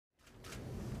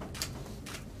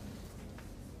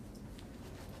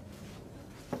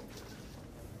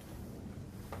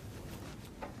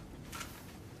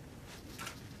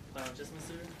consciousness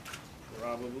here?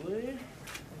 Probably.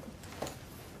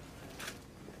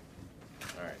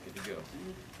 Alright, good to go.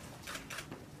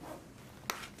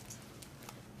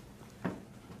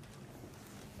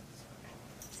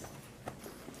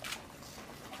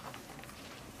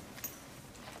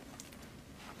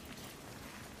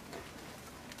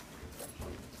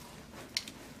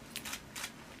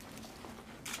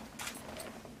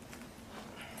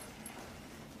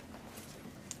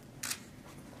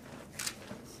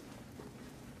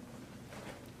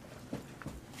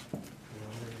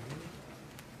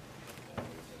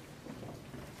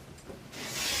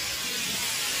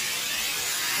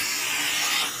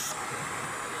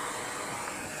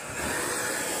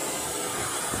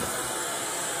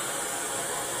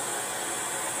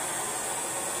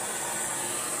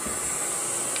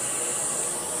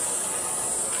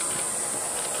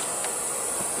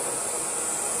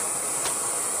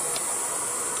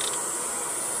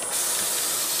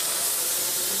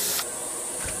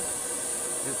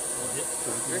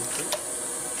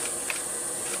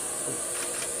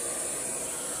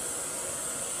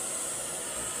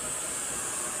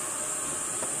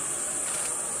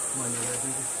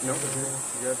 Nope.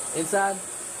 Good. Inside.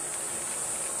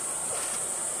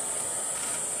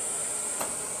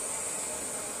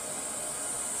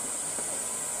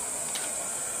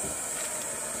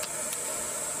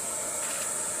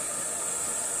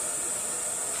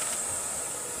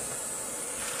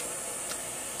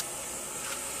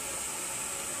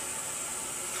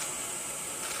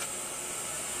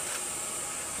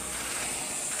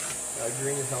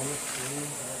 Green is helmet. Green.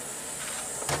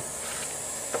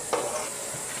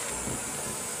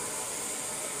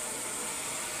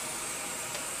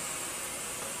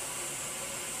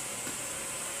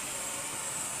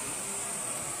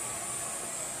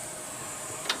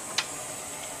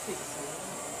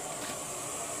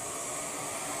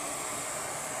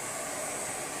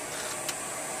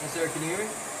 Yes, sir. Can you hear me?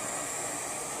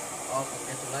 Awesome.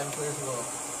 Get the line clear as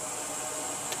well.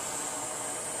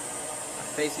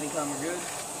 Facing and camera good.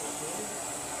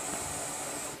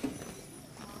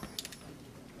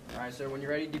 All right, sir. When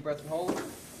you're ready, deep breath and hold.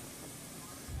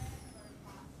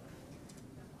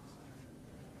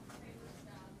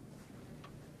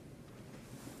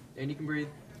 And you can breathe.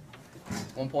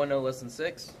 1.0 less than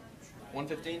 6.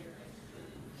 115.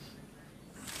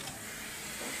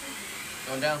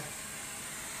 Going down.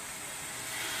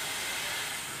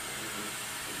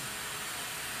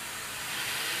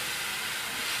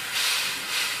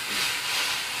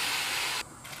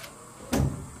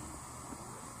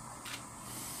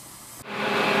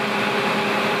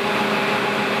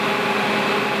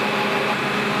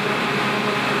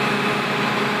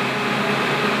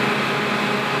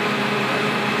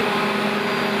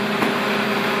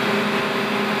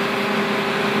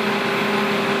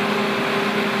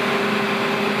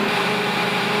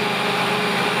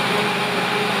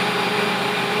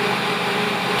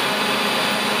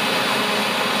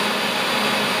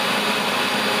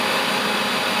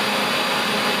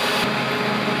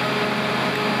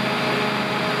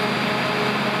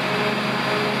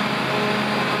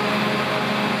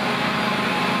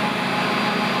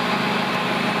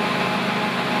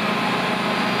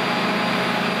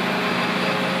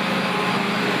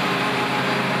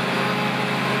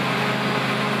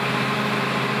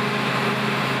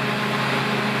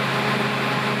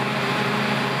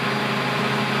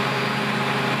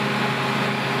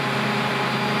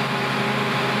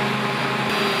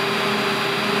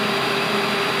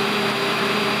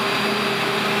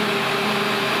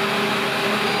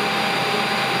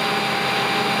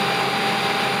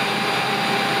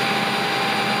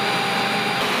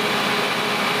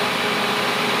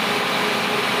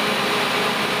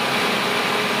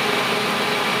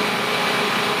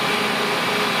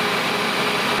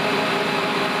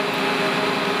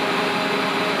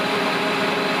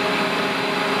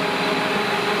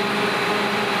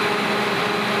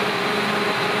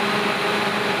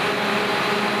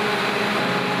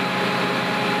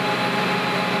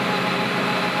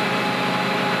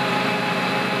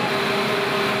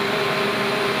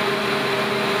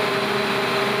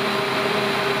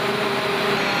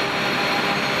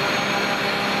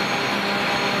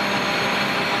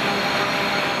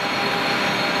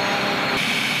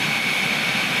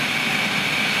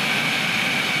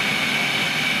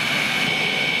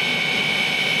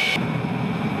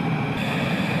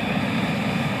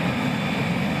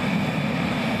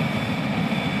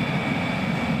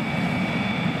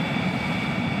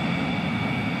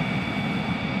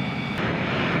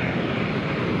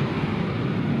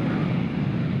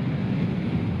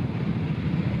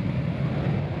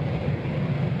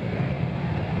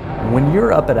 When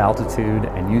you're up at altitude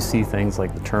and you see things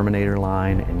like the Terminator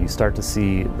line and you start to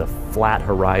see the flat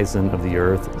horizon of the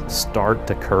Earth start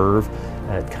to curve,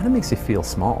 it kind of makes you feel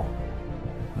small.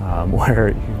 Where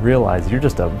you realize you're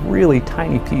just a really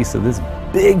tiny piece of this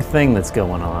big thing that's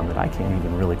going on that I can't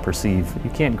even really perceive. You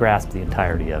can't grasp the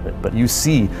entirety of it, but you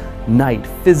see night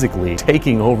physically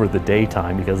taking over the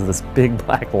daytime because this big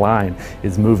black line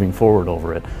is moving forward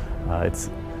over it. It's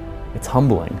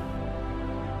humbling.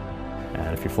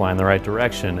 And if you're flying the right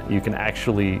direction, you can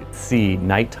actually see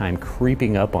nighttime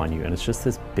creeping up on you, and it's just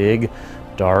this big,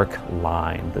 dark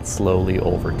line that slowly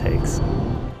overtakes.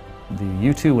 The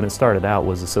U-2, when it started out,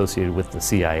 was associated with the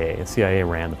CIA. The CIA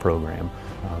ran the program,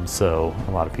 so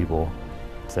a lot of people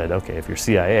said, okay, if you're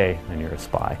CIA, then you're a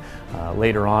spy.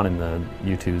 Later on in the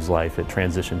U-2's life, it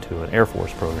transitioned to an Air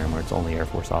Force program where it's only Air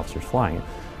Force officers flying it.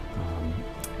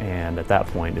 And at that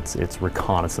point, it's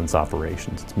reconnaissance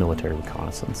operations, it's military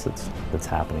reconnaissance that's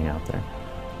happening out there.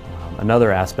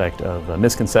 Another aspect of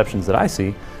misconceptions that I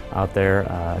see out there,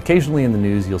 occasionally in the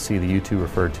news you'll see the U-2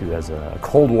 referred to as a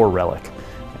Cold War relic.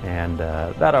 And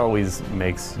that always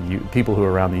makes people who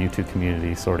are around the U-2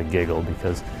 community sort of giggle,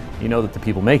 because you know that the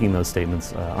people making those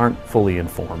statements aren't fully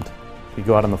informed. If you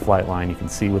go out on the flight line, you can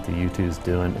see what the U-2 is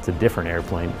doing. It's a different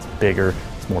airplane. It's bigger,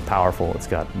 it's more powerful, it's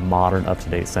got modern,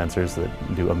 up-to-date sensors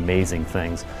that do amazing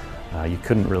things. You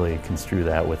couldn't really construe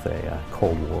that with a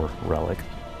Cold War relic.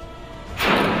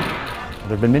 There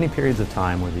have been many periods of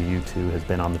time where the U-2 has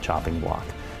been on the chopping block.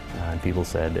 And people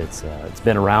said it's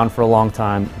been around for a long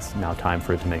time, it's now time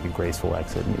for it to make a graceful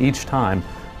exit. And each time,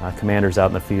 commanders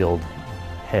out in the field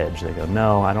hedge. They go,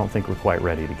 no, I don't think we're quite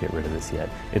ready to get rid of this yet.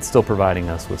 It's still providing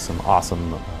us with some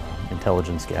awesome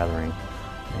intelligence gathering,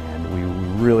 and we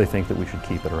really think that we should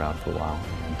keep it around for a while.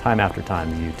 And time after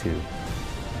time, the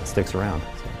U-2 sticks around.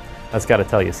 So that's got to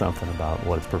tell you something about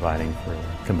what it's providing for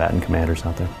combatant commanders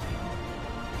out there.